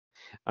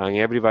and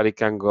everybody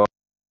can go.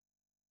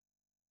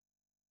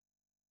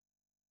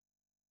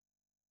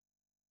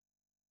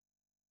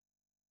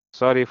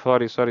 Sorry.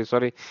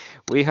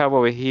 We have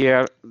over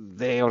here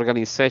the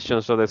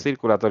organizations of the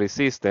circulatory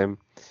system.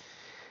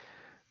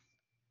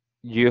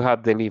 You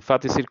have the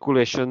lymphatic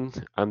circulation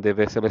and the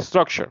vessel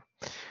structure.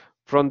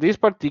 From this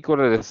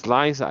particular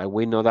slides, I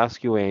will not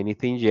ask you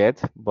anything yet,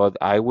 but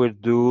I will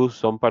do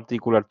some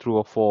particular true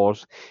or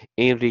false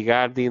in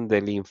regarding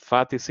the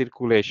lymphatic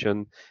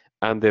circulation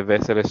and the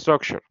vessel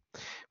structure.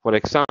 For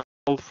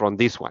example, from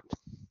this one.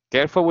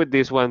 Careful with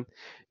this one.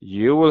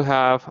 You will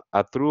have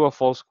a true or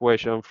false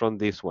question from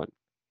this one.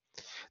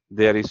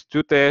 There is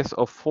 2 tests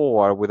of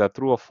 4 with a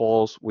true or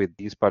false with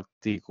this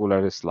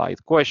particular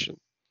slide question.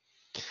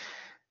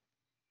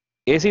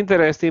 It's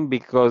interesting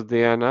because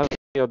the anatomy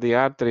of the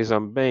arteries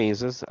and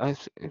veins is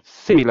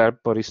similar,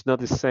 but it's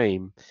not the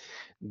same.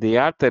 The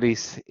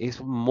arteries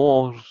is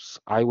more,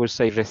 I would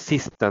say,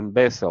 resistant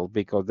vessel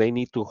because they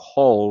need to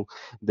hold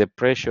the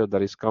pressure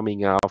that is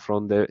coming out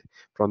from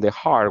the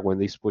heart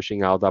when it's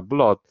pushing out the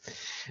blood,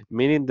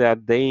 meaning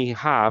that they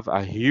have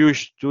a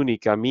huge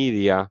tunica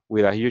media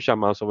with a huge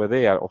amount over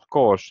there, of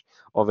course,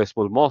 of a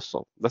small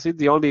muscle. That is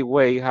the only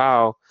way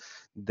how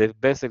the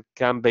vessel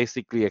can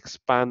basically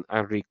expand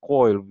and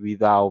recoil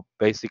without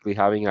basically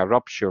having a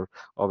rupture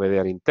over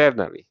there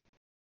internally.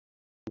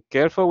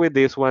 Careful with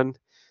this one.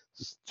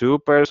 2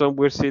 persons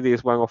will see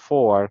this one or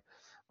 4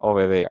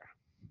 over there.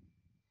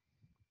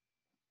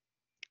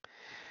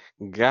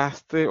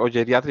 Gastric or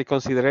geriatric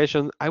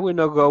consideration, I will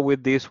not go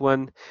with this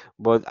one,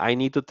 but I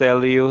need to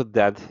tell you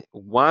that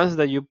once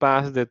that you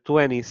pass the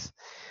 20s,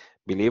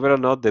 believe it or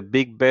not, the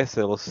big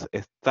vessels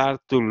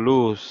start to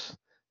lose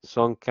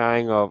some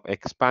kind of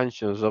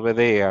expansions over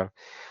there,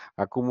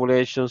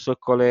 accumulations of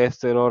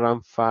cholesterol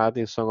and fat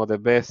in some of the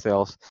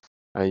vessels,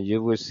 and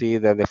you will see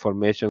that the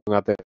formation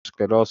of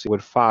atherosclerosis will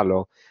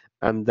follow.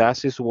 And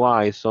that is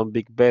why some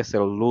big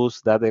vessels lose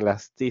that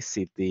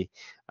elasticity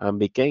and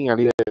became a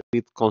little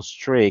bit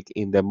constrict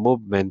in the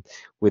movement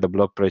with the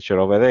blood pressure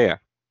over there.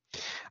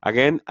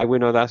 Again, I will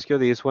not ask you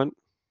this one.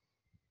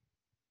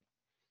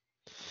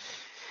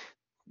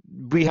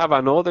 We have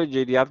another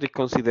geriatric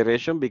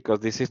consideration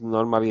because this is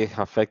normally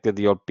affected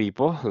the old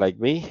people like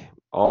me,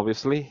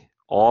 obviously,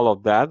 all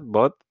of that,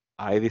 but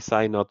I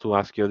decide not to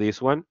ask you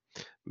this one,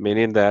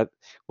 meaning that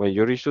when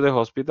you reach to the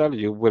hospital,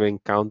 you will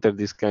encounter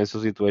this kinds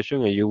of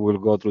situation and you will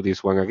go through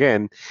this one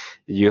again.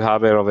 You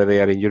have it over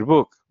there in your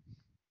book.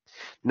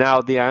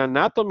 Now, the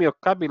anatomy of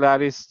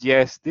capillaries,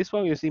 yes, this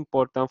one is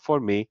important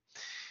for me.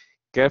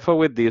 Careful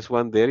with this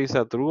one. There is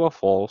a true or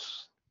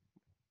false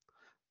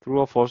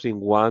in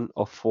 1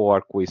 of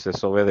 4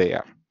 quizzes over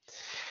there.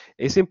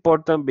 It's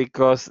important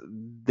because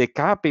the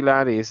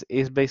capillaries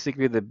is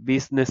basically the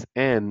business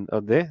end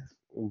of the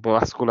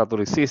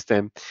vasculatory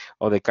system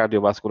or the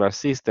cardiovascular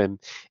system.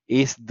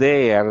 Is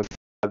there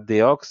that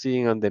the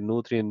oxygen and the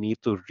nutrient need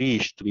to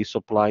reach to be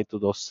supplied to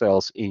those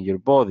cells in your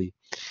body.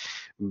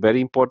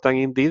 Very important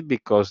indeed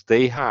because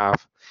they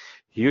have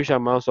huge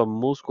amounts of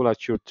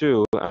musculature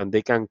too, and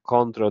they can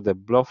control the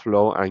blood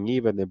flow and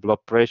even the blood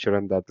pressure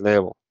at that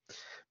level.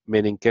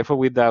 Meaning careful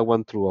with that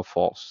one, true or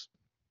false.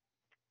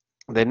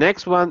 The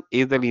next one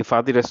is the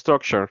lymphatic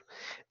structure,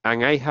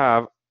 and I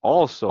have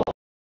also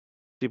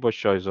multiple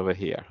choice over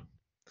here.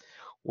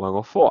 1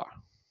 of 4.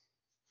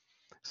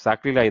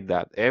 Exactly like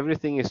that.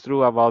 Everything is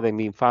true about the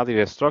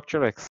lymphatic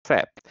structure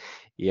except,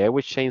 yeah,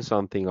 we change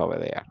something over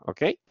there,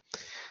 okay?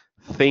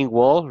 Thin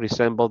wall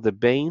resembles the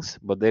veins,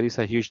 but there is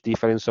a huge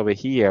difference over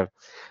here.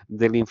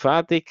 The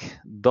lymphatic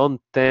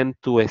don't tend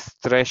to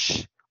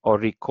stretch or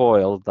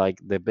recoil like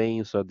the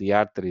veins or the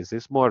arteries.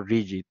 It's more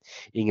rigid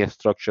in a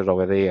structure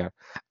over there.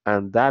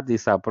 And that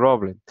is a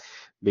problem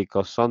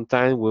because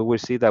sometimes we will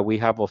see that we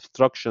have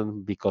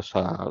obstruction because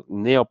of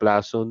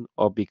neoplasm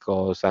or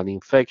because an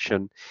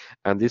infection.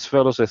 And these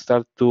fellows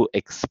start to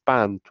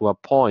expand to a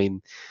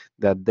point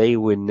that they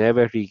will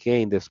never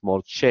regain the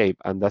small shape.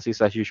 And that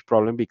is a huge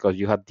problem because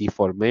you have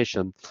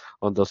deformation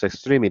on those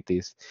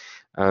extremities.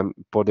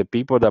 For the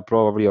people that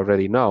probably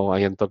already know, I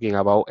am talking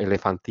about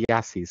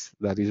elephantiasis.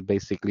 That is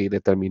basically the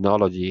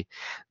terminology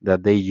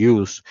that they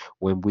use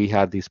when we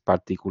have these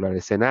particular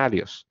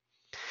scenarios.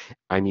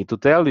 I need to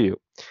tell you,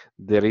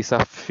 there is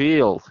a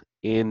field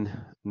in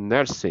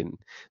nursing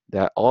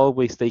that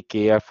always take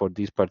care for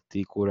this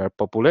particular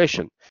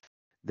population.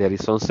 There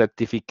is some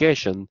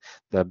certification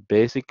that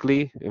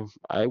basically,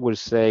 I would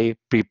say,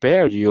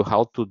 prepare you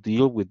how to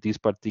deal with this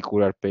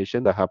particular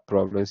patient that have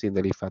problems in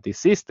the lymphatic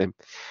system.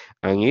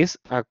 And it's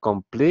a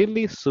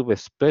completely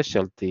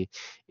subspecialty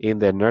in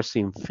the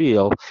nursing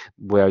field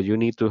where you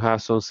need to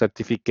have some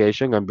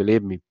certification, and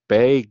believe me,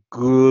 pay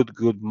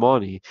good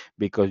money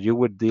because you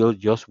will deal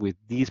just with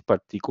this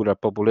particular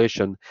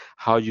population,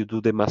 how you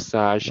do the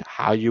massage,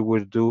 how you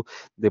will do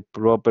the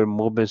proper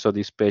movements of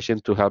this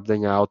patient to help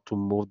them out to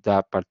move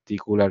that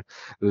particular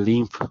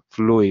lymph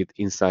fluid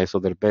inside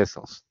of their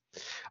vessels.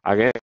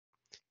 Again,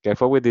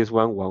 careful with this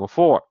one, 1 of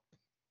 4.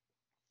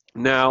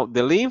 Now,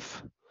 the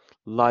lymph,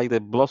 like the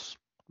blood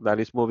that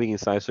is moving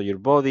inside of your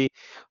body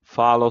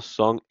follows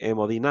some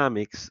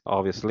hemodynamics,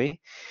 obviously.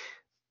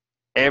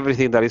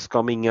 Everything that is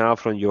coming out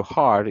from your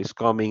heart is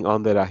coming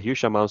under a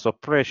huge amounts of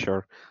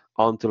pressure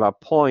until a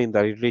point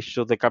that it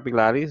reaches the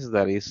capillaries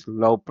that is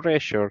low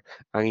pressure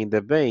and in the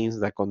veins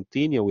that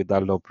continue with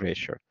that low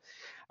pressure.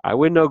 I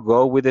will not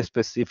go with the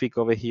specific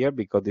over here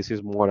because this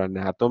is more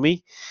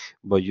anatomy,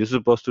 but you're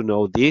supposed to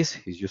know this.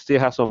 If you still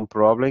have some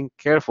problem,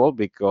 careful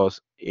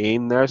because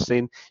in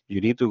nursing, you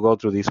need to go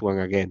through this one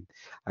again.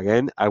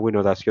 Again, I will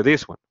not ask you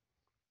this one.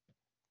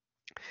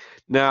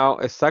 Now,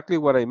 exactly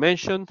what I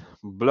mentioned,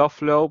 blood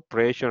flow,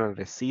 pressure, and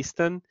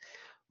resistance.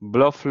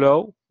 Blood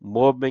flow,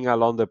 movement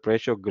along the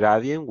pressure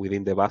gradient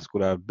within the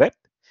vascular bed.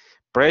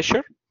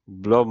 Pressure,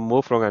 blood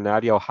move from an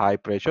area of high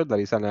pressure, that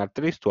is an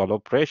arteries, to a low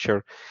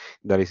pressure,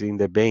 that is in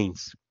the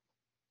veins.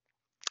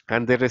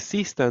 And the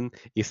resistance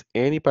is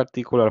any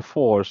particular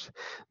force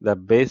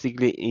that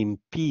basically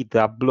impede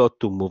that blood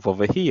to move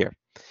over here.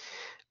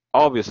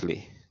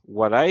 Obviously,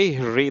 what I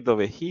read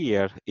over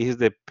here is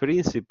the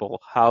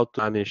principle how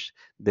to manage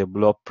the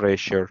blood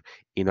pressure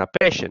in a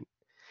patient.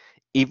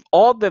 If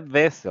all the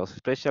vessels,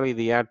 especially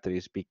the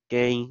arteries,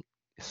 became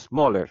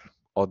smaller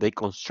or they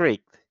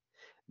constrict,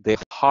 the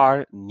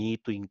heart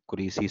need to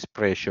increase its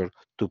pressure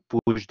to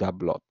push the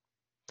blood.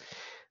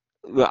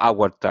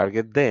 Our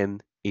target then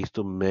is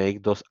to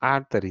make those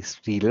arteries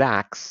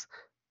relax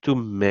to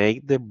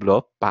make the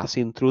blood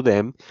passing through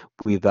them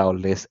without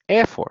less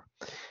effort.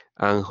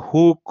 And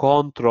who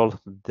controls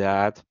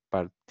that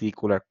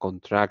particular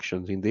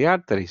contractions in the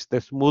arteries?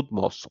 The smooth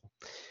muscle.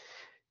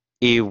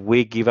 If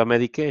we give a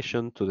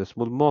medication to the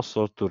smooth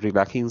muscle to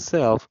relax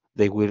himself,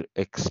 they will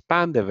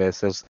expand the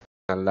vessels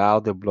and allow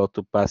the blood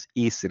to pass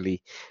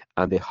easily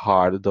and the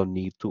heart don't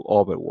need to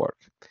overwork.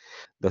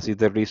 That is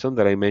the reason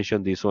that I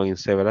mentioned this one in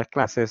several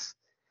classes,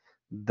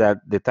 that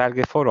the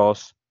target for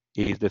us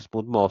is the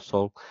smooth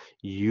muscle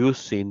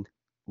using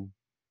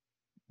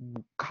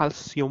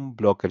calcium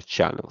blocker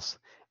channels.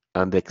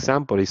 And the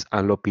example is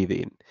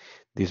amlopidine.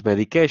 This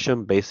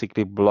medication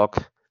basically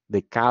blocks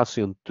the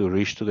calcium to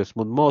reach to the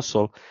smooth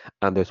muscle,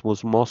 and the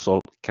smooth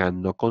muscle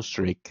cannot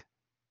constrict.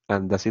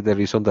 And that is the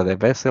reason that the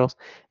vessels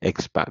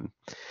expand.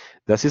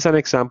 This is an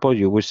example.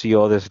 You will see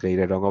others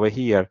later on over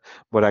here.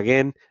 But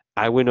again,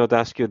 I will not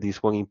ask you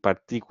this one in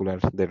particular.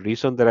 The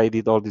reason that I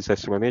did all this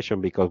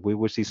explanation because we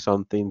will see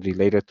something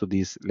related to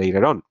this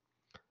later on.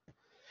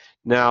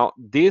 Now,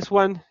 this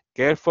one,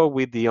 careful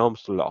with the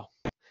Ohm's law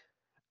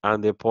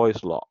and the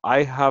Poisson law.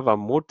 I have a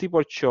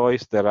multiple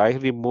choice that I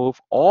remove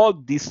all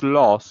these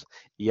laws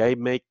and I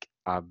make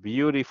a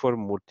beautiful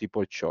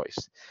multiple choice,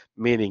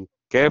 meaning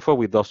careful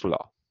with those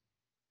laws.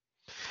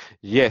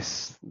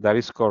 Yes, that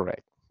is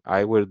correct.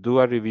 I will do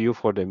a review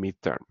for the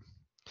midterm.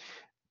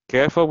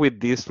 Careful with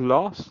these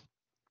laws.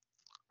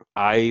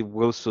 I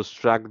will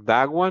subtract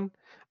that one.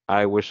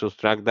 I will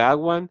subtract that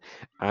one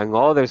and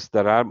others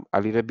that are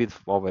a little bit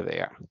over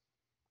there.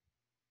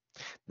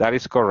 That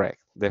is correct.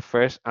 The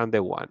first and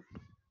the one.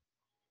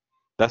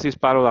 That is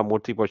part of the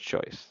multiple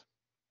choice.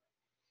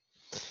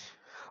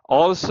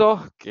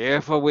 Also,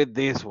 careful with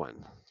this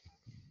one.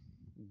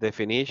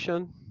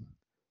 Definition,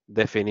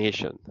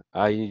 definition.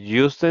 I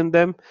using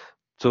them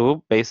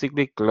to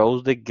basically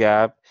close the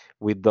gap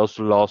with those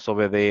laws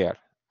over there.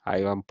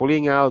 I am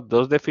pulling out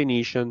those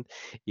definitions.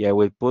 Yeah, I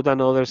will put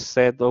another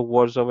set of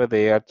words over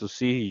there to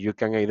see if you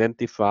can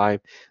identify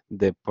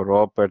the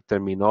proper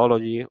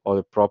terminology or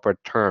the proper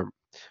term.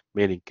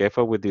 Meaning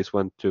careful with this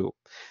one too.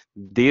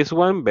 This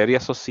one, very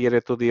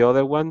associated to the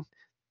other one,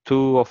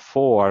 2 of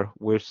 4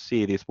 will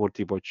see this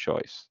multiple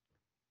choice.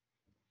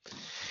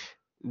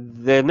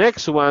 The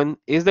next one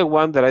is the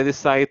one that I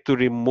decided to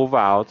remove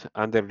out.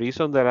 And the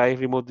reason that I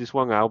removed this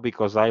one out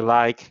because I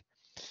like,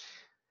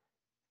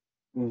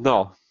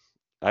 no,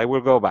 I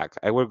will go back.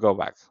 I will go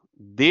back.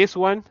 This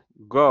one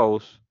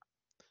goes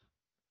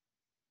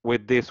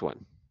with this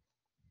one.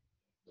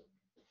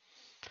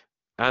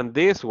 And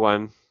this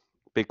one,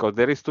 because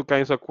there is two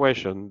kinds of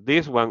question,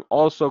 this one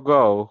also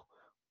go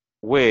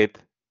with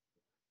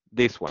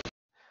this one.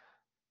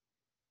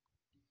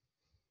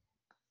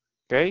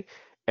 Okay?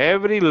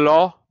 Every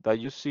law that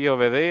you see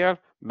over there,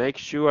 make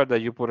sure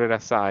that you put it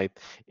aside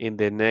in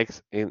the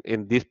next,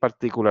 in this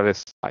particular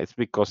slides,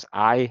 because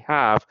I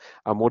have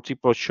a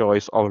multiple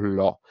choice of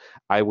law.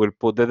 I will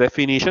put the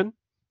definition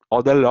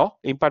of the law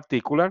in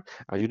particular,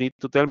 and you need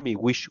to tell me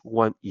which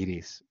one it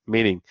is.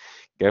 Meaning,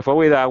 careful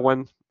with that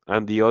one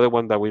and the other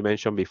one that we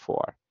mentioned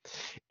before.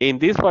 In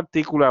this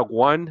particular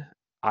one,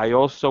 I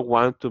also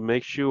want to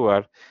make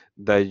sure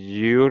that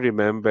you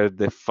remember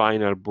the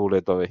final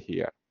bullet over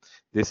here.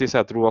 This is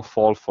a true or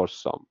false for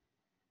some.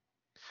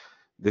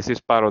 This is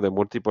part of the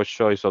multiple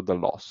choice of the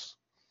laws.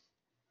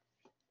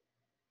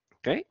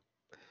 Okay.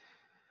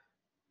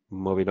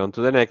 Moving on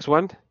to the next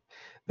one.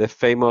 The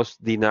famous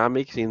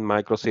dynamics in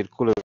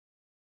microcircular.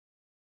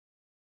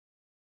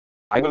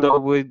 I will go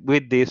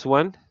with this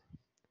one.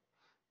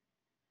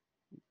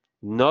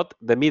 Not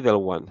the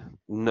middle one.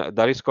 No,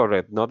 that is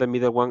correct. Not the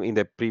middle one in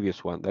the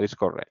previous one. That is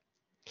correct.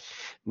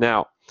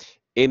 Now,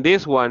 in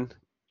this one,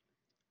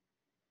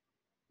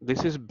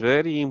 This is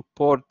very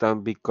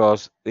important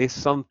because it's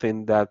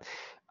something that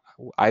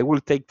I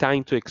will take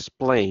time to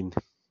explain,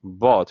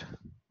 but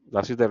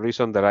that is the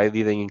reason that I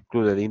didn't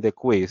include it in the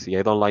quiz.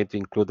 I don't like to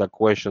include a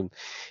question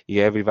if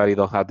everybody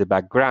don't have the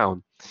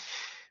background.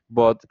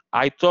 But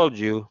I told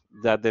you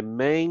that the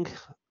main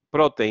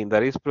protein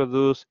that is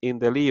produced in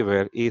the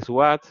liver is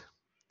what?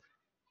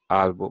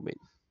 Albumin,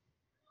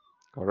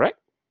 correct?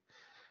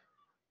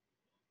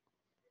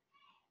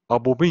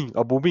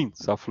 Albumin,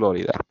 South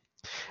Florida.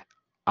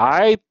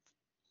 I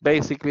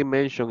basically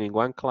mentioned in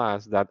one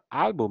class that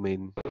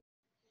albumin,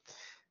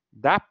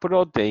 that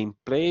protein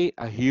play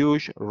a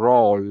huge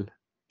role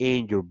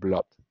in your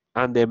blood.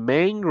 And the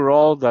main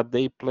role that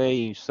they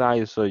play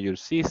inside of your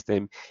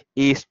system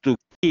is to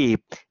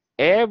keep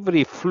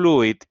every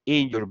fluid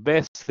in your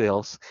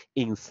vessels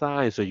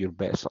inside of your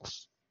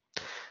vessels.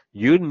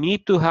 You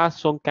need to have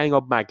some kind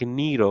of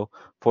magneto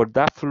for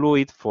that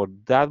fluid, for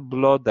that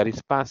blood that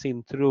is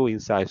passing through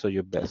inside of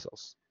your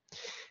vessels.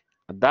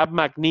 And that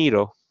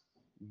magneto,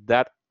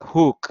 that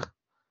hook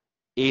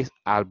is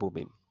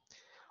albumin.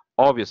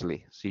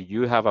 Obviously, si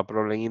you have a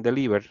problem in the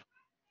liver,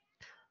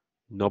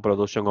 no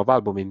production of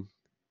albumin,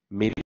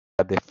 meaning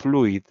that the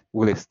fluid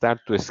will start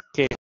to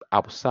escape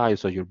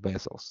outside of your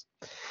vessels.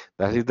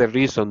 That is the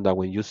reason that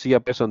when you see a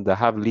person that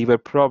have liver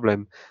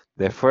problem,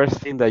 the first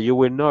thing that you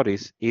will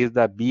notice is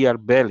that beer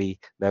belly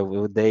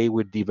that they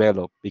will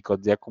develop because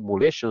the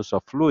accumulations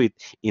of fluid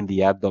in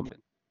the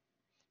abdomen.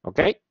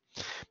 Okay?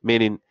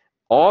 Meaning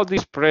all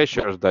these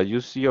pressures that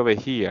you see over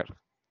here,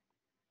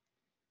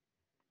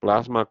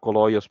 plasma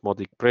colloid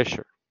osmotic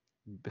pressure,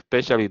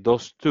 especially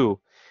those two,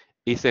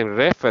 is in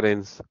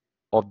reference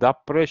of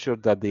that pressure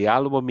that the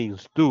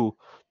albumins do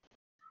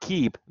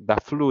keep the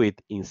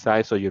fluid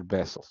inside of your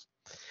vessels.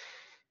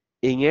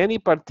 In any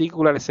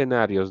particular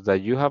scenarios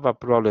that you have a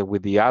problem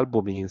with the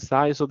albumin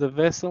inside of the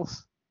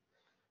vessels,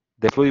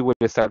 the fluid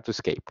will start to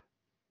escape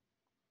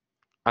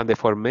and the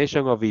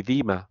formation of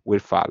edema will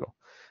follow.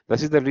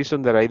 That is the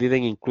reason that I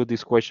didn't include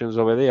these questions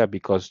over there,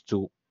 because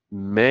to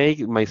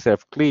make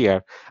myself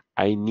clear,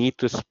 I need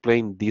to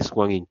explain this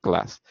one in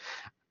class.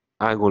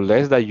 And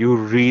unless that you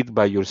read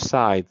by your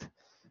side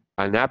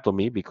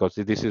anatomy, because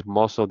this is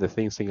most of the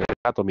things in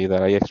anatomy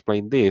that I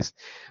explained, this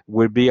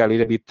will be a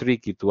little bit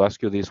tricky to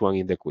ask you this one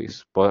in the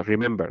quiz. But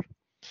remember,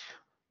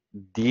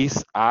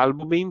 this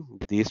albumin,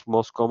 this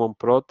most common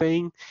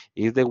protein,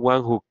 is the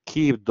one who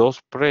keep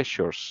those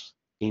pressures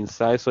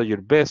inside of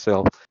your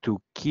vessel to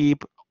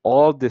keep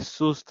all the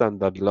substance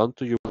that belong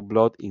to your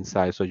blood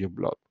inside of your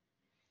blood.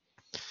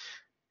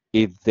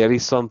 If there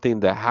is something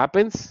that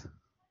happens,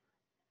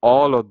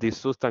 all of this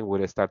substance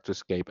will start to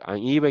escape.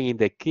 And even in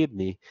the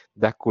kidney,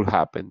 that could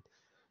happen.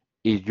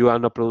 If you are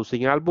not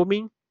producing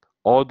albumin,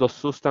 all the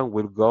substance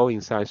will go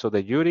inside of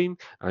the urine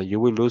and you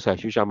will lose a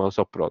huge amount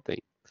of protein.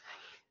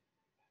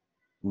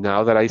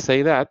 Now that I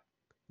say that,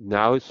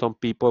 now some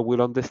people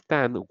will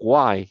understand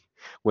why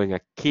when a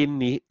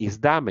kidney is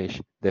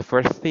damaged, the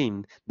first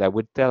thing that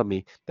would tell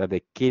me that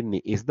the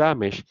kidney is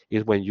damaged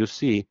is when you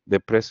see the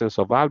presence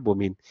of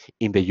albumin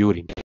in the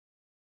urine.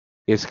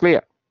 It's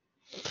clear.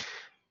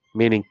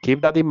 Meaning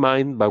keep that in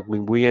mind, but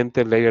when we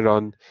enter later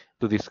on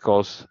to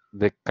discuss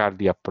the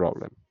cardiac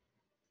problem.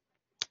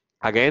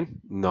 Again,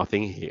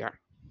 nothing here.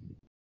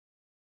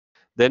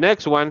 The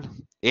next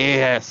one,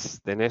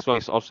 yes, the next one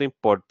is also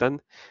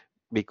important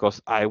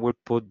because I will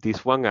put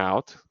this one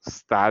out.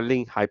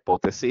 Starling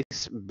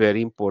hypothesis,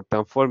 very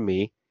important for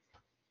me.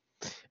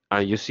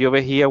 And you see over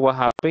here what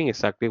happened,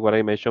 exactly what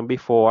I mentioned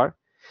before.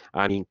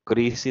 An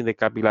increase in the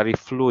capillary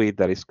fluid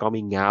that is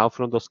coming out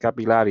from those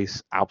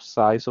capillaries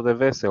outside of the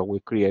vessel will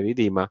create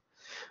edema.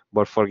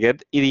 But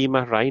forget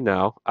edema right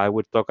now. I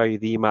will talk about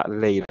edema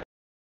later.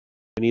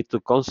 You need to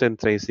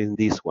concentrate in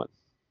this one.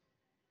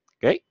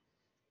 Okay?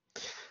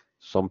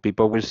 Some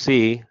people will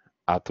see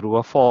a true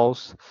or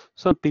false.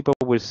 Some people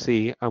will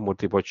see a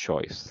multiple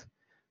choice.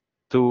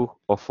 2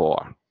 or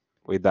 4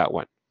 with that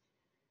one.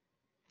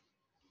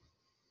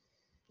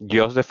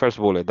 Just the first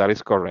bullet, that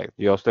is correct.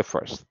 Just the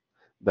first,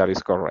 that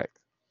is correct.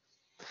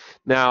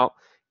 Now,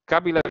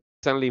 capillaries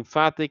and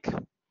lymphatic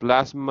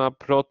plasma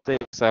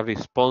proteins are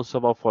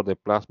responsible for the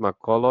plasma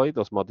colloid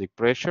osmotic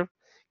pressure,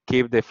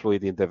 keep the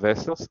fluid in the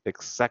vessels,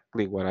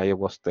 exactly what I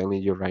was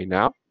telling you right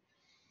now.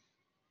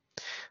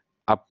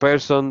 A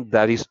person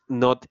that is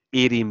not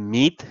eating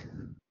meat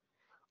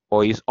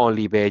or is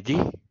only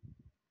veggie,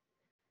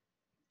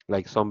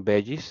 like some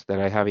veggies that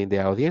I have in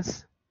the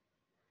audience,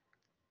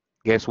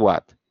 guess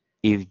what?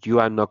 If you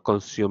are not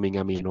consuming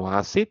amino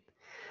acid,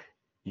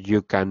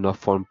 you cannot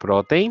form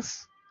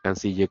proteins. And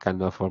since you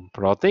cannot form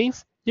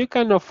proteins, you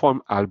cannot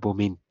form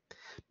albumin,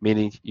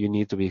 meaning you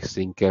need to be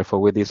extremely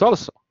careful with this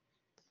also.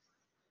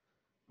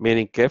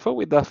 Meaning careful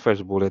with that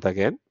first bullet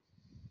again.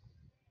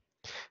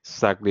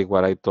 Exactly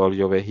what I told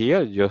you over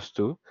here, just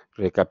to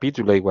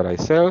recapitulate what I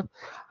said.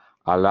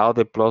 Allow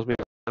the plasma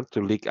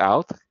to leak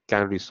out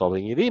can result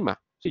in edema.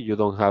 So you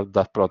don't have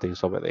that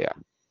proteins over there.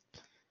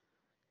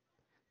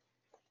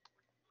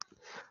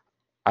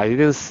 I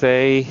didn't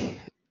say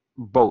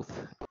both.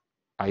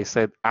 I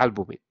said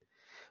albumin.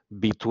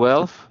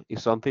 B12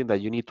 is something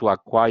that you need to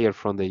acquire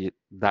from the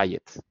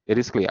diet. It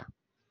is clear.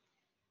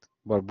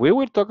 But we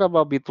will talk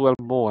about B12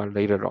 more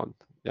later on.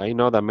 I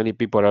know that many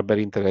people are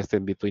very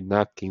interested between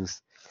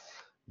napkins,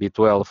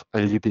 B12,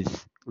 and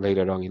lipids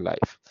later on in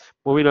life.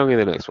 Moving on in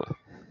the next one.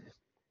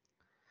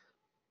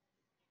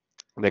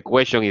 The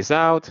question is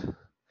out.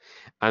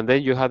 And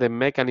then you have the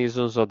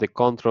mechanisms of the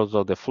controls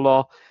of the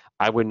flow.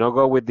 I will not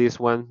go with this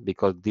one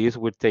because this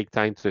will take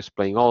time to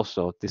explain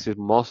also. This is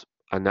most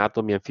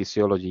anatomy and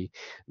physiology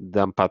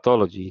than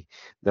pathology.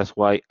 That's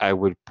why I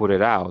will put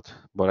it out.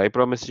 But I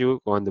promise you,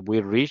 when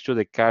we reach to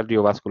the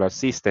cardiovascular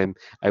system,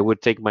 I will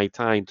take my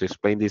time to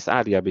explain this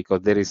area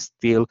because there is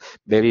still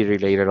very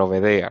related over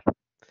there.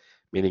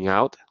 Meaning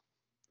out.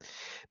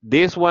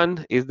 This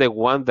one is the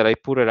one that I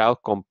put it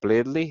out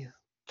completely.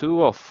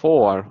 2 of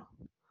 4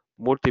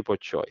 multiple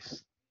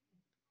choice.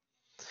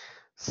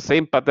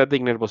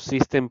 Sympathetic nervous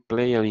system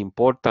play an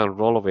important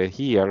role over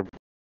here,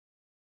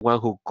 one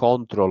who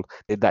control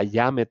the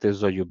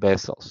diameters of your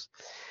vessels.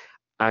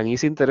 And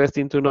it's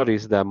interesting to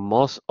notice that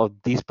most of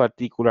this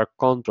particular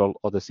control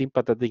of the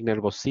sympathetic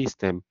nervous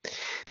system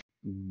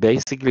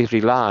basically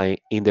rely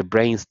in the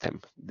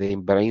brainstem. The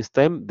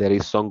brainstem, there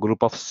is some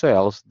group of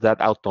cells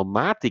that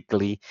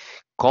automatically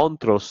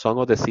control some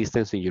of the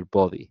systems in your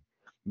body.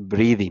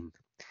 Breathing,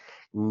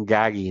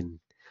 gagging,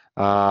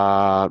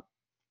 uh,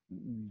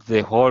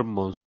 the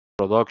hormones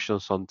production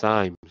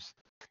sometimes,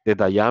 the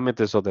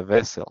diameters of the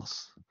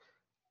vessels,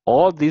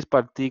 all these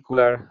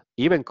particular,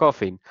 even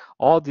coughing,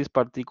 all these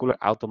particular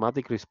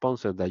automatic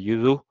responses that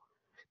you do,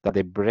 that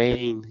the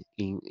brain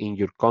in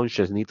your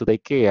conscious need to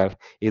take care,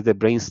 is the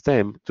brain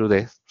stem through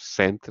the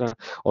central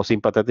or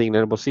sympathetic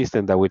nervous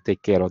system that will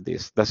take care of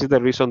this. That is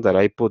the reason that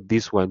I put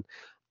this one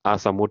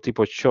as a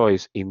multiple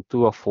choice in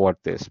 2 of 4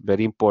 tests.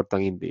 Very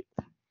important indeed.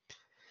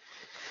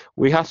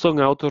 We have some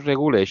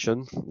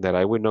auto-regulation that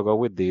I will not go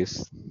with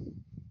this.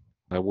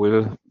 I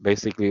will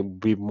basically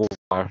be more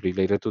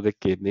related to the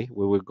kidney.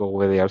 We will go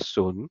over there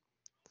soon.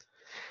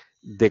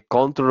 The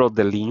control of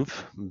the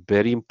lymph,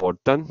 very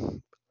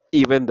important.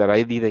 Even that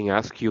I didn't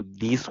ask you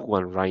this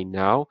one right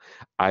now,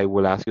 I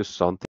will ask you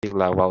something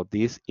about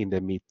this in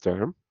the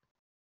midterm.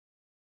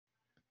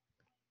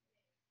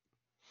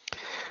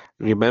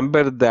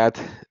 Remember that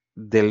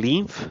the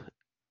lymph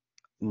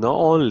not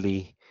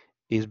only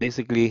is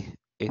basically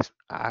is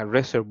a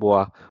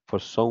reservoir for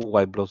some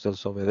white blood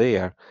cells over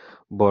there,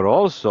 but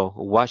also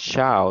watch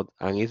out,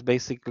 and it's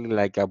basically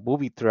like a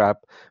booby trap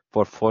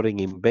for foreign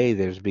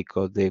invaders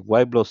because the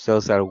white blood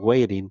cells are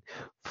waiting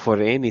for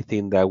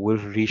anything that will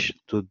reach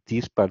to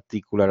this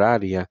particular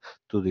area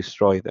to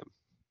destroy them.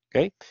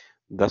 Okay,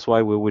 that's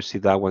why we will see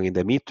that one in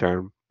the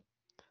midterm.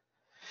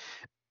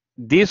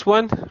 This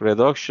one,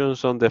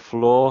 reductions on the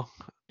flow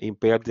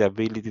impair the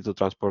ability to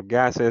transport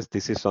gases.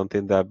 This is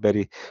something that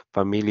very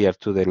familiar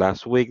to the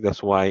last week.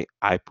 That's why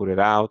I put it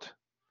out.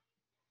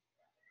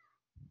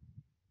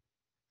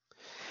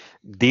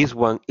 This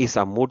one is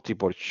a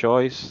multiple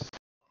choice.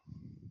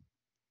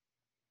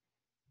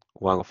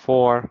 1 of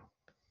 4,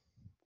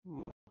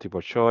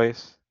 multiple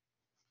choice.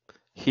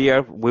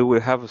 Here we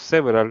will have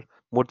several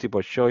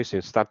multiple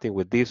choices starting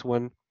with this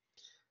one.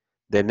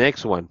 The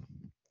next one,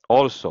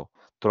 also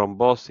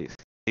thrombosis.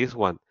 This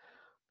one,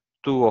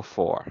 2 of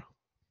 4,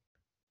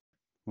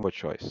 multiple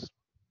choice.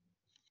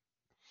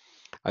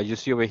 As you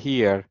see over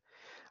here,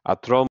 a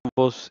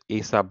thrombus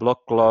is a blood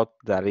clot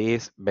that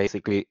is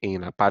basically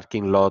in a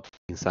parking lot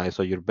inside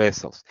of your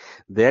vessels.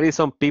 There is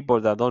some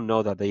people that don't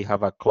know that they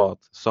have a clot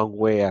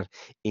somewhere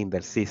in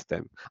their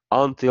system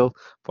until,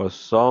 for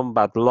some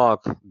bad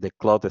luck, the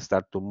clot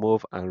start to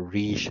move and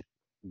reach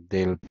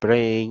the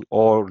brain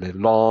or the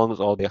lungs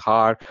or the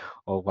heart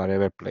or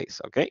whatever place,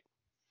 okay?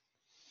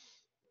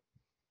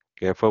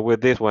 Careful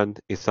with this one.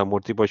 It's a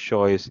multiple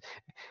choice.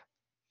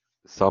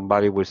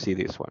 Somebody will see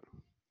this one.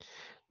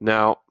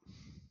 Now,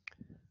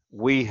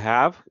 we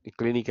have a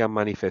clinical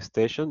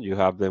manifestation. You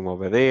have them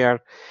over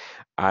there.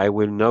 I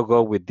will not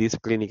go with this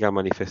clinical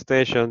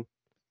manifestation.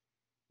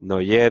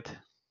 Not yet.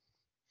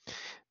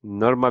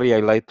 Normally, I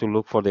like to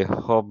look for the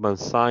Hoffman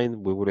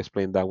sign. We will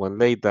explain that one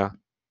later.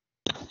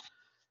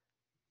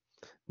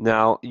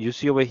 Now, you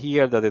see over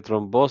here that the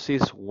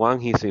thrombosis,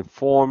 one is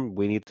informed,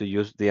 we need to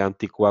use the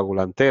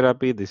anticoagulant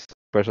therapy. This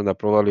person that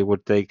probably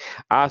would take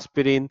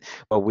aspirin,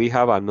 but we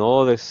have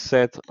another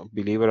set,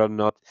 believe it or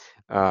not,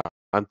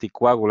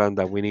 anticoagulant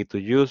that we need to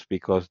use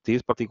because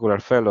these particular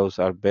fellows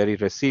are very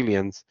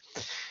resilient.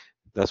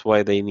 That's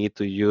why they need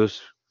to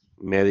use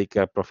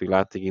medical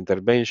prophylactic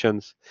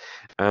interventions,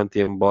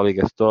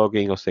 anti-embolic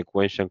stocking or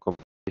sequential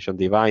confirmation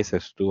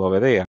devices to over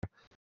there.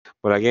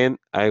 But again,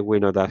 I will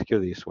not ask you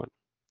this one.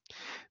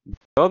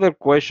 The other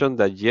question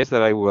that yes,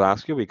 that I will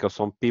ask you because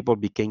some people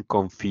became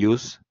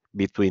confused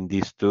between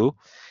these two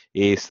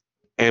is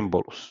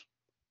embolus.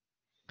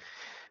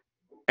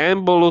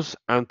 Embolus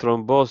and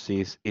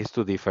thrombosis is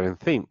two different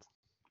things.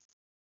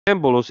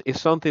 Embolus is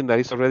something that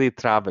is already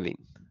traveling.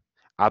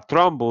 A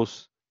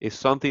thrombus is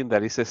something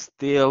that is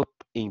still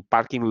in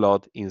parking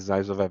lot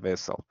inside of a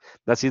vessel.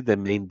 That is the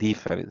main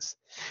difference.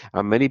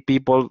 And many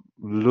people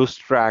lose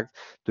track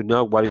to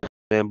know what is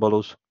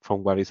embolus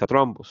from what is a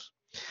thrombus.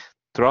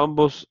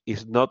 Thrombus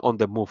is not on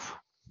the move.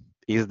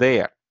 It's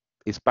there.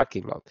 It's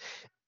parking lot.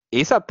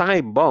 It's a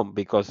time bomb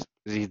because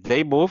if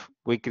they move,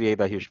 we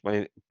create a huge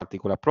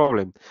particular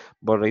problem.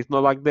 But it's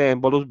not like the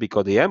embolus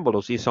because the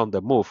embolus is on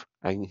the move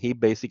and he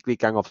basically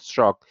can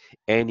obstruct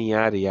any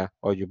area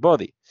of your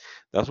body.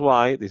 That's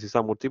why this is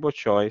a multiple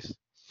choice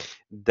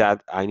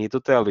that I need to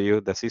tell you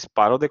this is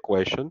part of the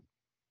question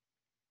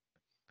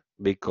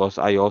because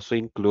I also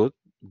include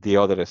the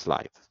other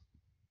slide.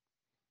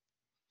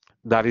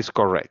 That is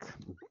correct.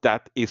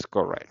 That is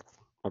correct.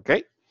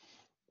 Okay?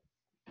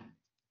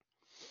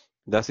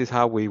 That is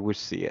how we will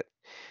see it.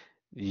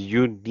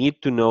 You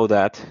need to know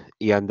that,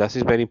 and that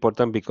is very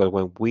important because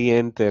when we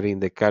enter in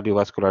the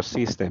cardiovascular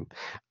system,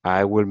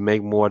 I will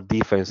make more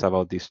difference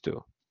about these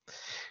two.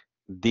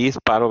 This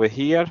part over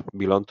here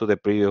belong to the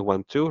previous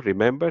one too.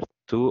 Remember,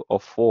 2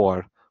 of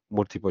 4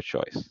 multiple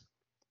choice.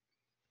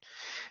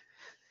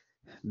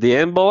 The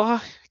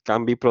emboli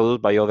can be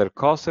produced by other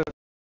causes.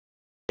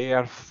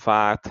 Air,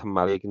 fat,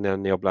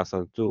 malignant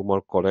neoplasm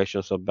tumor,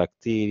 collections of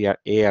bacteria,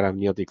 air,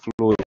 amniotic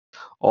fluid.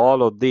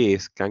 All of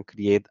these can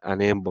create an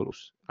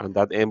embolus, and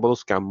that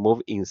embolus can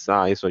move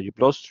inside so your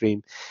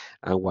bloodstream,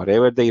 and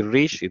whatever they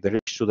reach, if they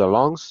reach to the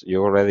lungs,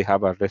 you already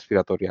have a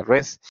respiratory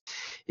arrest.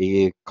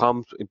 It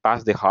comes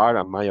past the heart,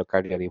 a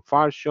myocardial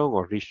infarction,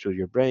 or reach to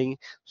your brain,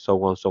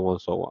 so on, so on,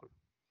 so on.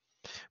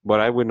 But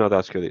I will not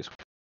ask you this.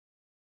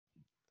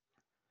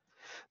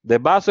 The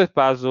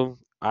vasospasm,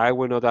 I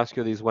will not ask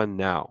you this one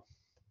now,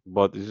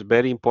 but it's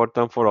very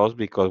important for us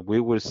because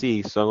we will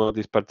see some of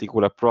this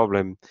particular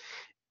problem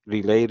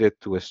related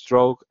to a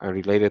stroke and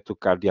related to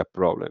cardiac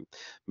problem,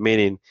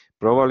 meaning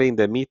probably in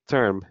the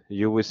midterm,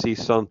 you will see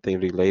something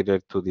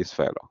related to this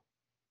fellow.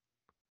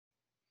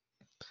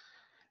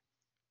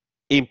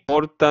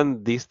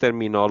 Important this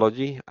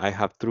terminology. I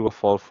have true or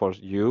false for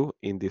you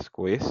in this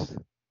quiz.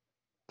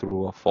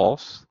 True or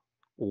false.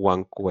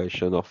 1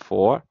 question of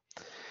 4.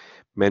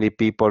 Many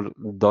people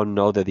don't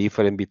know the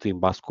difference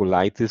between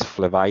vasculitis,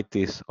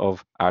 phlebitis, or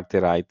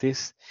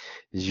arteritis.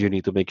 You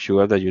need to make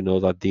sure that you know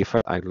that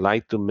difference. I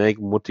like to make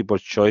multiple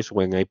choice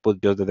when I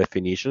put just the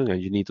definition, and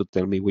you need to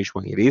tell me which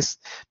one it is,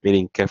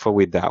 being careful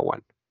with that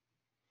one.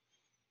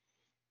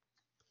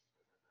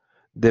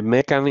 The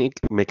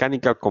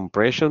mechanical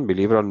compression,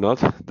 believe it or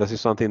not, this is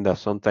something that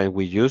sometimes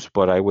we use,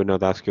 but I will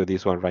not ask you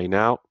this one right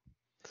now.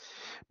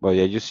 But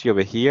as you see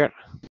over here,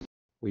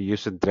 we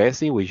use a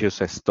dressing, we use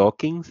a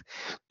stockings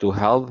to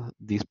help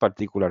this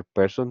particular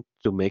person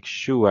to make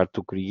sure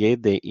to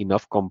create the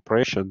enough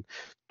compression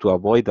to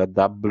avoid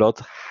that blood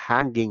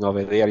hanging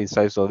over there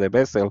inside of the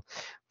vessel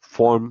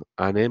form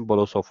an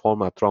embolus or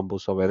form a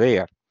thrombus over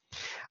there.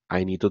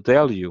 I need to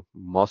tell you,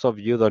 most of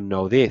you don't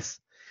know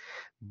this,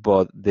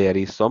 but there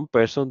is some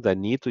person that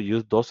need to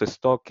use those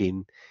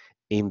stocking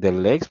in the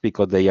legs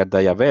because they are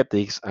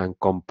diabetics and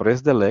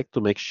compress the leg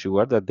to make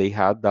sure that they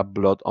have that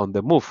blood on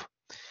the move.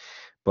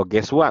 But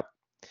guess what?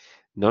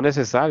 Not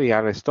necessarily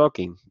are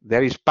stocking.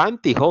 There is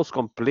pantyhose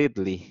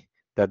completely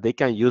that they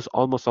can use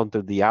almost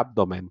under the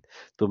abdomen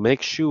to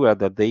make sure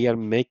that they are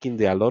making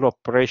a lot of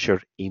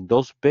pressure in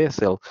those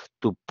vessels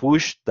to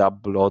push the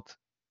blood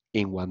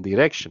in one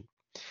direction.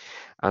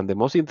 And the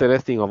most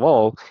interesting of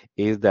all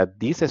is that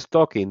this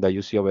stocking that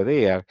you see over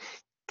there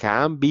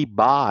can be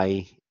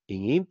buy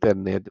in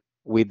internet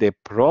with the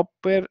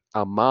proper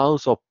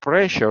amounts of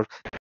pressure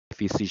the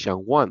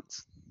physician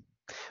wants.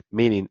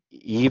 Meaning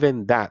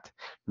even that,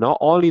 not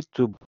only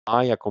to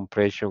buy a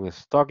compression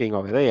stocking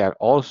over there,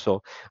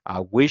 also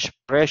which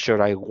pressure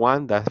I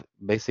want that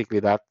basically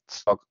that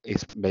stock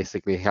is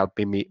basically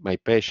helping me, my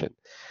patient.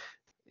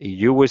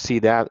 You will see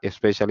that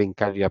especially in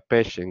cardiac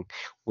patient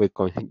with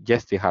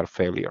congestive heart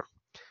failure.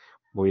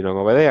 Moving on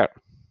over there.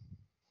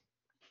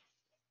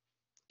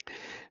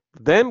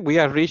 Then we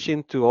are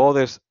reaching to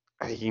other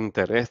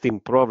interesting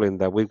problem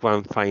that we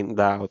can find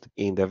out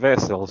in the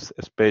vessels,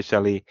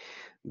 especially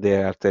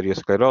the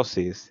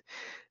arteriosclerosis.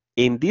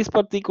 In this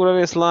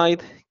particular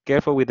slide,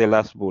 careful with the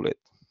last bullet.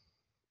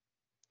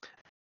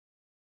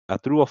 A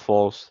true or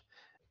false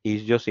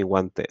is just in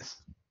one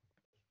test.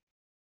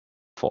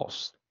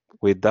 False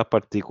with that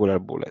particular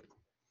bullet.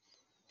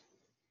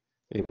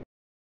 If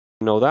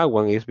you know that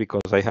one is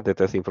because I have the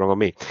test in front of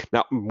me.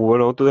 Now,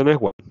 moving on to the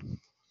next one.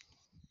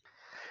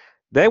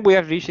 Then we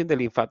are reaching the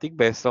lymphatic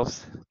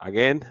vessels.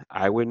 Again,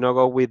 I will not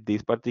go with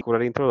this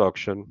particular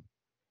introduction.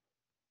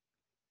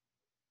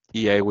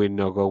 And I will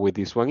not go with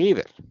this one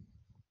either.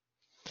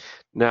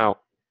 Now,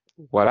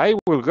 what I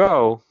will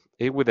go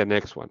is with the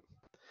next one.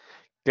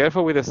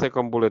 Careful with the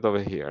second bullet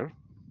over here.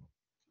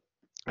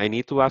 I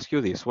need to ask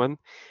you this one.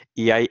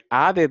 I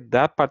added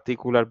that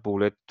particular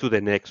bullet to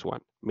the next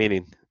one,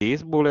 meaning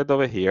this bullet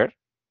over here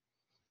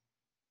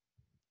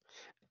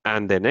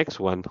and the next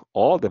one,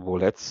 all the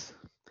bullets,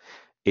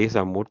 is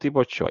a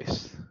multiple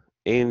choice.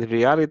 In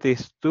reality,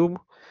 it's 2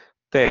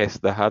 tests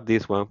that have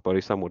this one, but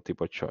it's a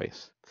multiple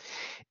choice.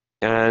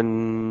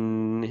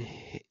 And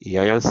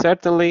I am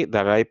certainly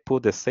that I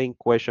put the same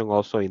question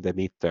also in the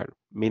midterm.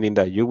 meaning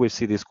that you will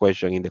see this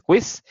question in the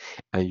quiz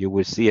and you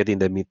will see it in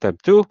the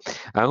midterm too.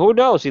 And who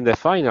knows, in the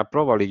final,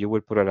 probably you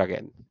will put it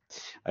again.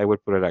 I will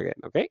put it again,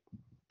 okay?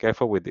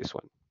 Careful with this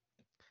one.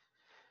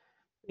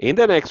 In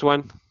the next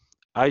one,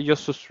 I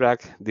just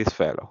subtract this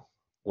fellow.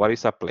 What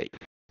is a plague?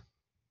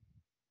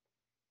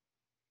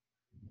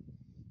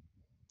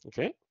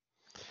 Okay,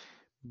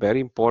 very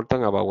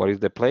important about what is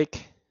the plague.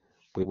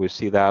 We will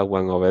see that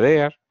one over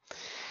there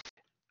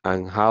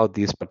and how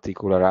these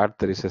particular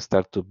arteries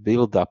start to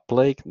build a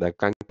plaque that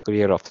can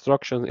create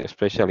obstruction,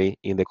 especially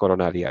in the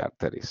coronary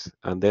arteries,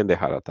 and then the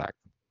heart attack.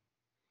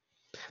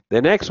 The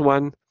next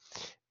one,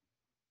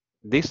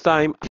 this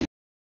time,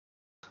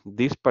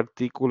 these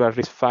particular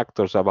risk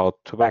factors about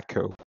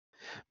tobacco,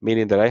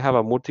 meaning that I have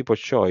a multiple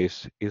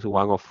choice, is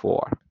 1 of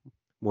 4,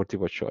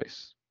 multiple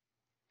choice.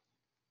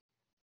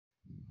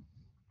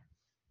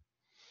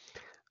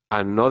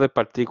 Another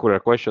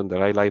particular question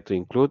that I like to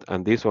include,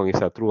 and this one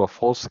is a true or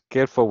false.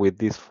 Careful with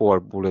these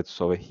 4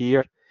 bullets over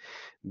here.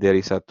 There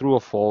is a true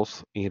or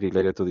false in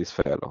related to this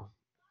fellow.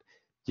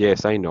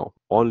 Yes, I know.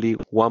 Only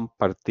one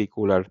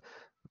particular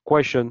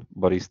question,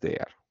 but it's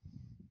there.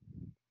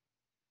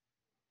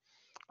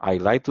 I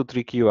like to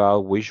trick you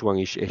out which one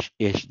is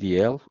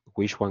HDL,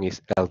 which one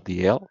is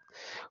LDL,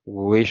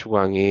 which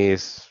one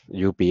is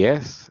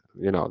UPS,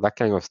 that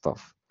kind of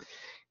stuff.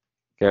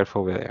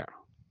 Careful with there.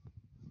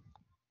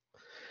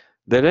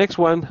 The next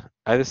one,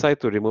 I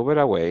decide to remove it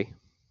away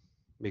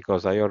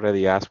because I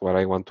already asked what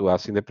I want to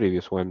ask in the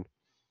previous one.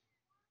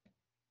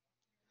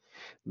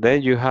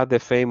 Then you have the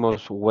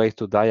famous way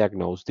to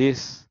diagnose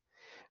this.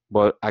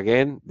 But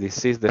again,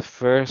 this is the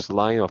first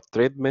line of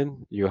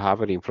treatment. You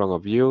have it in front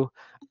of you.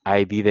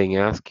 I didn't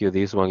ask you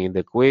this one in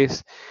the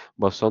quiz,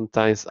 but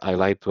sometimes I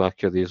like to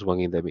ask you this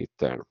one in the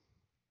midterm.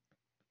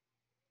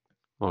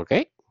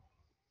 Okay?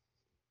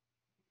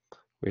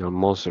 We're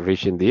almost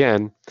reaching the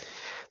end.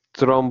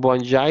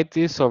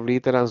 Thromboangiitis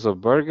obliterans of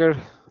Berger.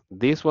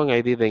 This one,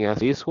 I didn't ask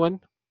this one,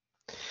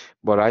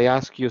 but I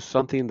ask you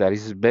something that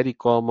is very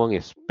common,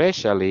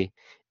 especially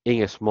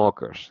in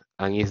smokers,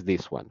 and it's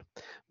this one.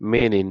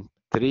 Meaning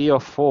 3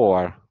 or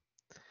 4,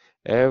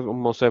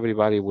 almost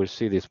everybody will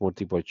see this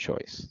multiple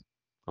choice.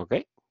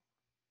 Okay?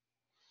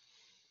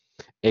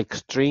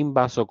 Extreme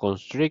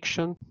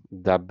vasoconstriction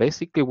that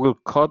basically will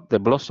cut the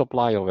blood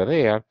supply over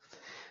there.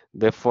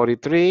 The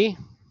 43,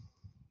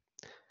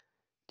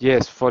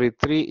 yes,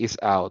 43 is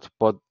out,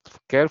 but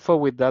careful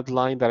with that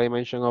line that I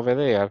mentioned over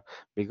there,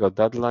 because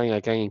that line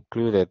I can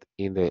include it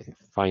in the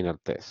final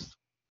test.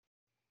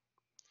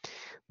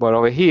 But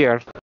over here,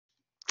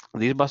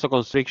 this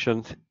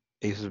vasoconstriction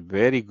is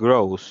very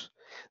gross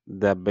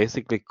that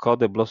basically cut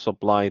the blood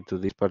supply to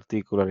this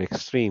particular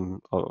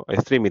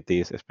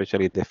extremities,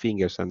 especially the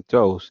fingers and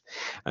toes.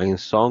 And in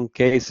some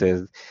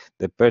cases,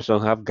 the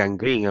person have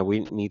gangrene and we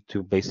need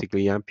to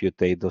basically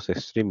amputate those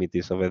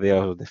extremities over there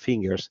of the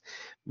fingers.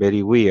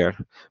 Very weird.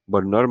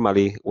 But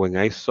normally when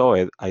I saw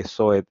it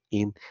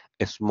in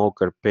a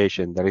smoker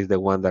patient. That is the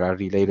one that are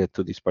related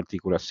to this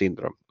particular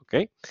syndrome.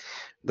 Okay.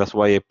 That's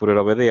why I put it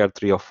over there,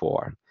 3 or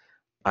 4.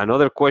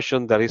 Another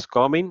question that is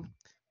coming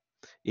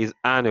is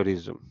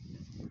aneurysm.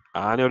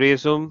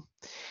 Aneurysm,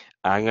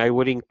 and I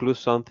will include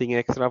something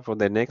extra for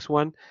the next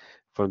one,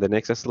 for the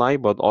next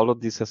slide, but all of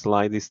this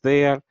slide is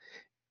there.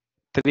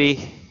 3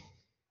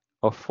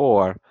 or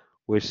 4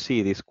 will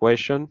see this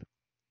question.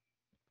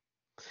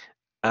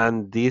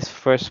 And this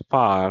first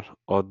part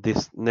of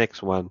this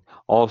next one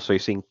also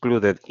is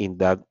included in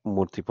that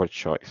multiple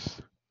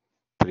choice,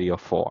 3 or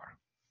 4.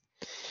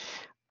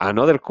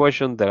 Another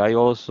question that I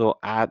also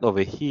add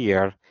over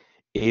here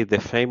is the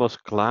famous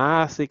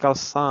classical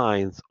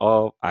signs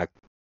of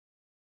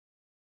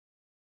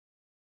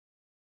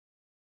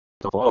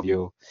all of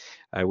you.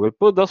 I will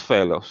put those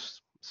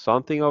fellows.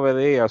 Something over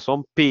there,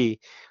 some P.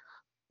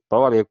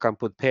 Probably you can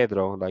put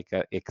Pedro, like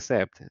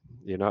except,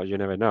 you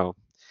never know.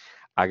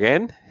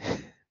 Again,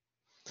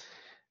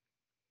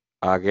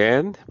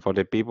 for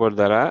the people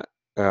that are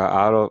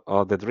out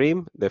of the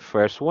dream, the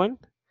first one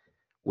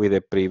with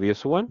the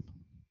previous one,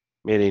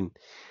 meaning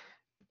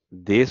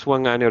this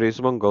one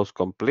aneurysm goes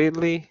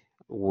completely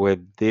with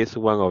this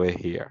one over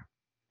here.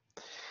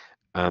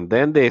 And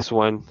then this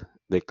one,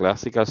 the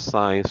classical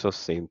signs of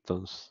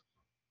symptoms,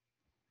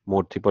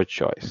 multiple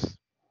choice.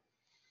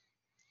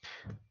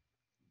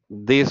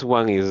 This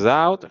one is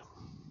out.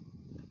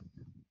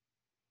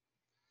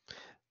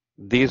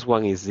 This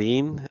one is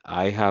in.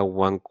 I have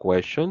one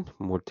question,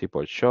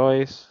 multiple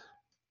choice.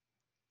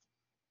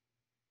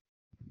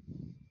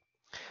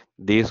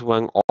 This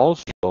one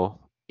also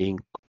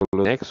includes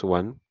the next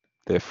one,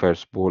 the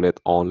first bullet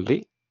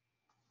only.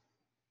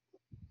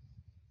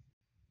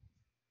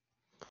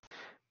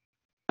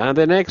 And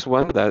the next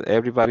one that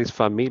everybody's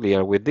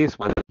familiar with this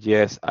one,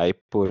 yes, I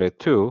put it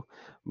too,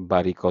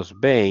 varicose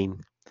vein.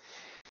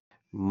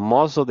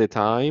 Most of the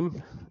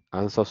time,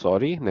 I'm so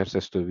sorry,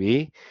 nurses to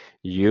be,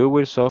 you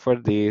will suffer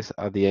this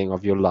at the end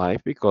of your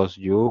life because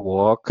you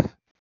walk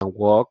and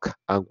walk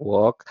and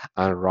walk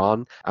and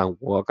run and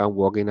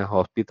walk in a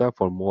hospital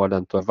for more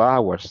than 12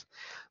 hours.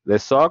 The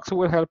socks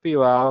will help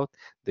you out.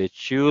 The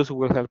shoes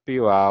will help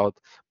you out,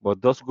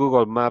 but those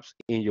Google Maps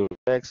in your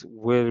legs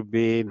will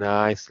be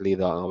nicely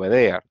done over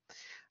there.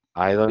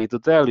 I don't need to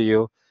tell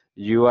you,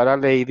 you are a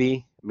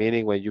lady,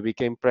 meaning when you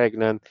became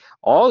pregnant,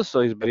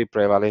 also is very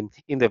prevalent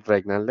in the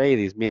pregnant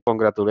ladies. Me,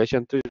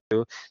 congratulations to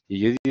you.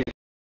 You did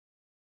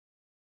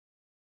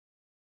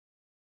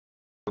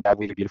that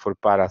really beautiful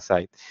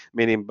parasite,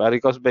 meaning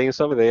varicose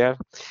veins over there.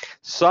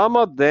 Some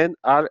of them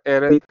are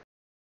hereditary,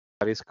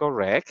 that is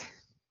correct.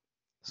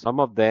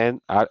 Some of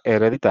them are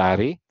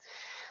hereditary.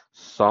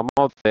 Some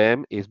of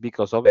them is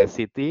because of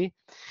obesity,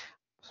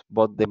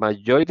 but the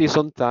majority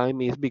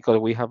sometimes is because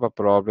we have a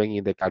problem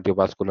in the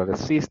cardiovascular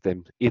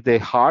system. If the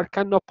heart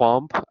cannot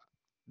pump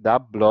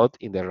that blood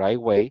in the right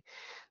way,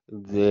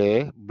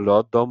 the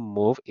blood don't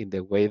move in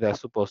the way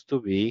that's supposed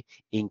to be,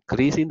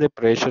 increasing the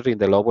pressure in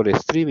the lower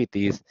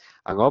extremities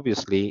and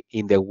obviously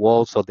in the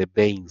walls of the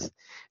veins.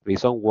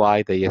 Reason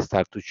why they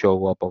start to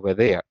show up over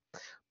there.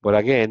 But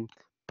again,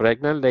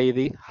 pregnant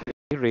lady,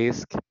 high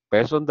risk,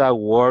 person that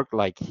work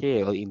like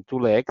hell in two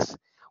legs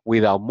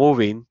without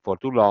moving for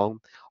too long,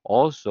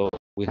 also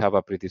we have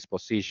a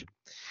predisposition.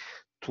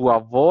 To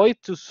avoid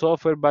to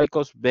suffer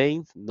varicose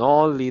veins,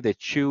 not only the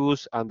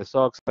shoes and the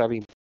socks are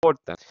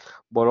important,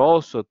 but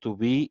also to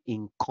be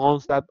in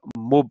constant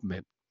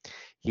movement.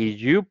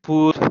 If you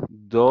put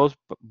those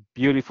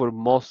beautiful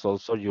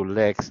muscles on your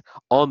legs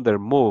under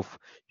move,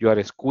 you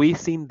are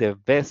squeezing the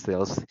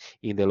vessels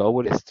in the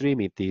lower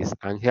extremities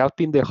and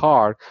helping the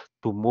heart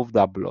to move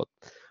that blood.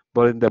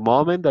 But in the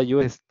moment that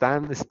you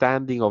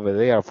standing over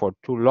there for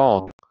too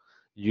long,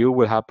 you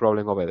will have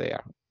problem over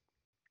there.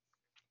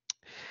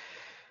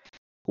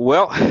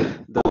 Well,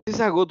 that is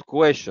a good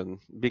question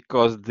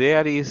because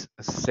there is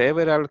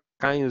several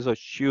kinds of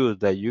shoes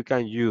that you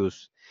can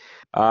use.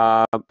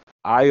 Uh,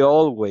 I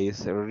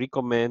always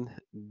recommend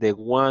the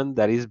one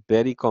that is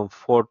very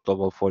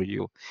comfortable for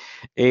you.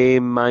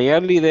 In my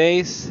early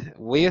days,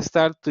 we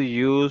start to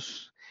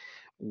use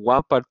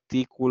one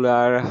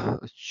particular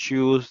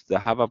shoes that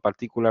have a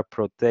particular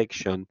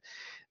protection.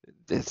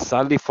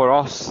 Sadly for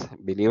us,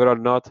 believe it or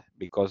not,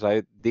 because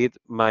I did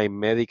my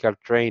medical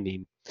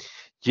training,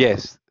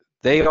 yes,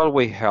 they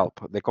always help.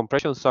 The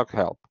compression sock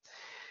help,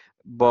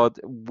 but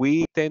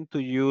we tend to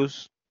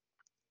use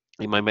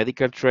in my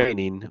medical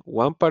training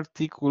one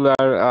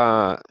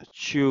particular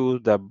shoe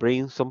that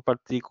brings some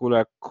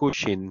particular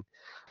cushion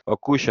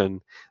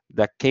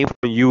that came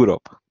from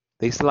Europe.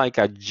 It's like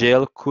a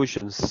gel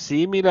cushion,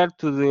 similar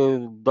to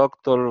the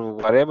doctor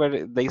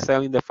whatever they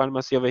sell in the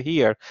pharmacy over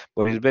here,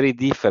 but it's very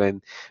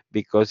different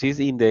because it's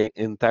in the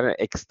entire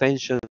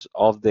extensions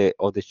of the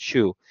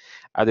shoe.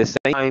 At the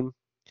same time,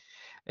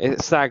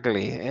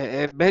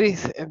 exactly. Very,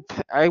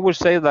 I would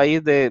say that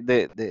is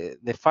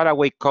the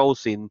faraway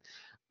cousin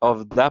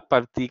of that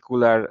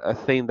particular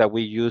thing that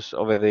we use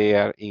over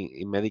there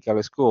in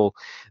medical school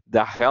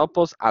that help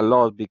us a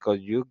lot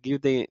because you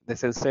give the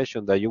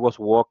sensation that you was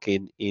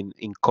walking in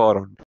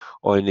cotton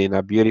or in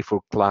a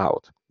beautiful cloud.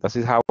 That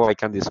is how I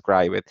can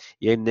describe it.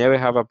 You never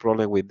have a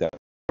problem with that. The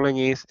problem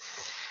is,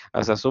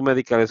 as soon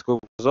medical school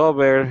was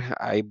over,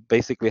 I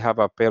basically have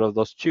a pair of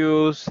those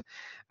shoes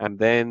and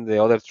then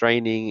the other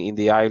training in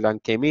the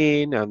island came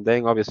in, and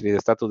then obviously they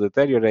start to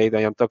deteriorate.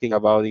 I am talking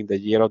about in the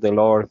year of the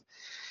Lord,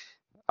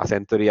 a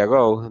century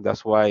ago.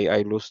 That's why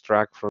I lose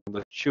track from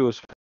the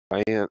shoes.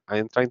 I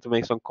am trying to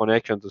make some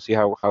connection to see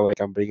how I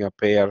can bring a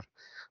pair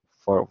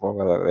for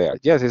whether they are.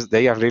 Yes,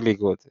 they are really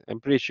good. I'm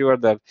pretty sure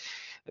that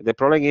the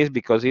problem is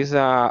because it's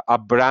a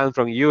brand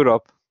from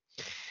Europe.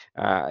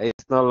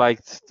 It's not like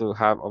to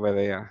have over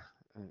there.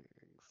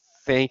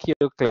 Thank you,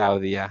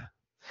 Claudia.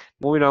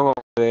 Moving on over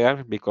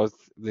there because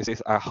this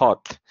is a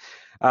hot.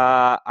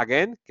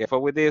 Again,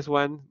 careful with this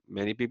one.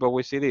 Many people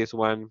will see this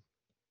one.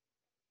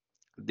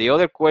 The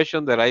other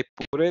question that I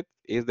put it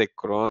is the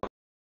Chrome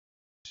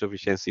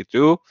sufficiency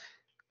 2.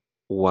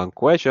 One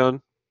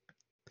question,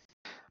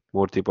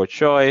 multiple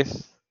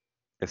choice,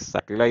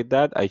 exactly like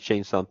that. I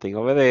changed something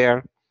over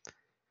there.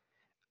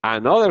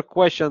 Another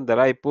question that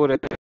I put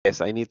it, yes,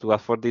 I need to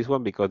ask for this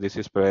one because this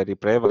is very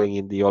prevalent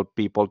in the old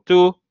people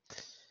too.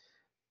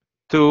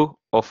 2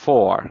 or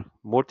 4,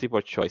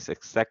 multiple choice,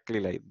 exactly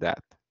like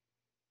that.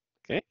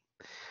 Okay.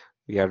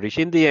 We are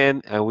reaching the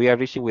end and we are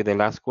reaching with the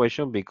last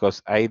question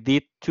because I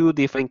did 2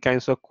 different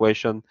kinds of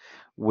questions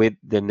with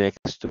the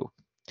next 2.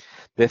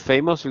 The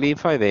famous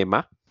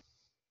lymphedema,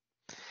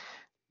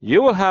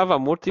 you will have a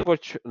multiple,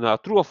 no,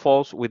 true or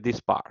false with this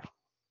part,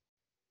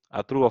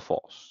 a true or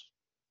false.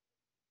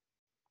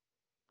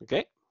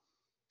 Okay,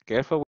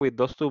 careful with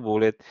those 2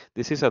 bullets.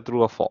 This is a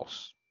true or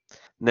false.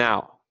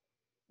 Now,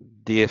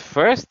 the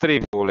first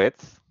 3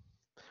 bullets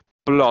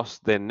plus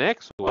the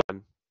next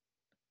one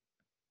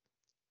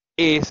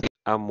is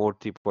a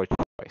multiple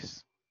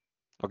choice.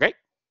 Okay.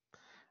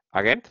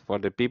 Again, for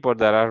the people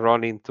that are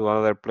running to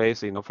another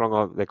place in front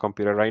of the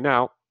computer right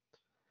now,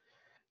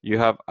 you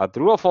have a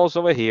true or false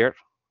over here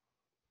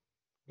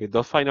with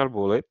those final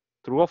bullet,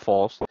 true or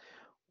false,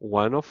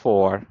 1 or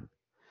 4,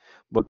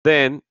 but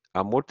then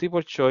a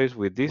multiple choice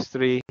with these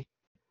 3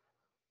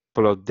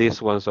 plus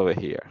these ones over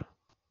here.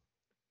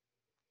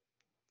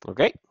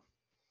 Okay?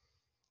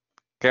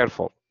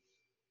 Careful.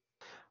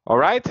 All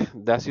right,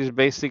 that is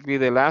basically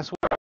the last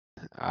one.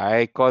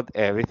 I cut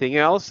everything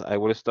else. I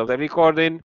will stop the recording.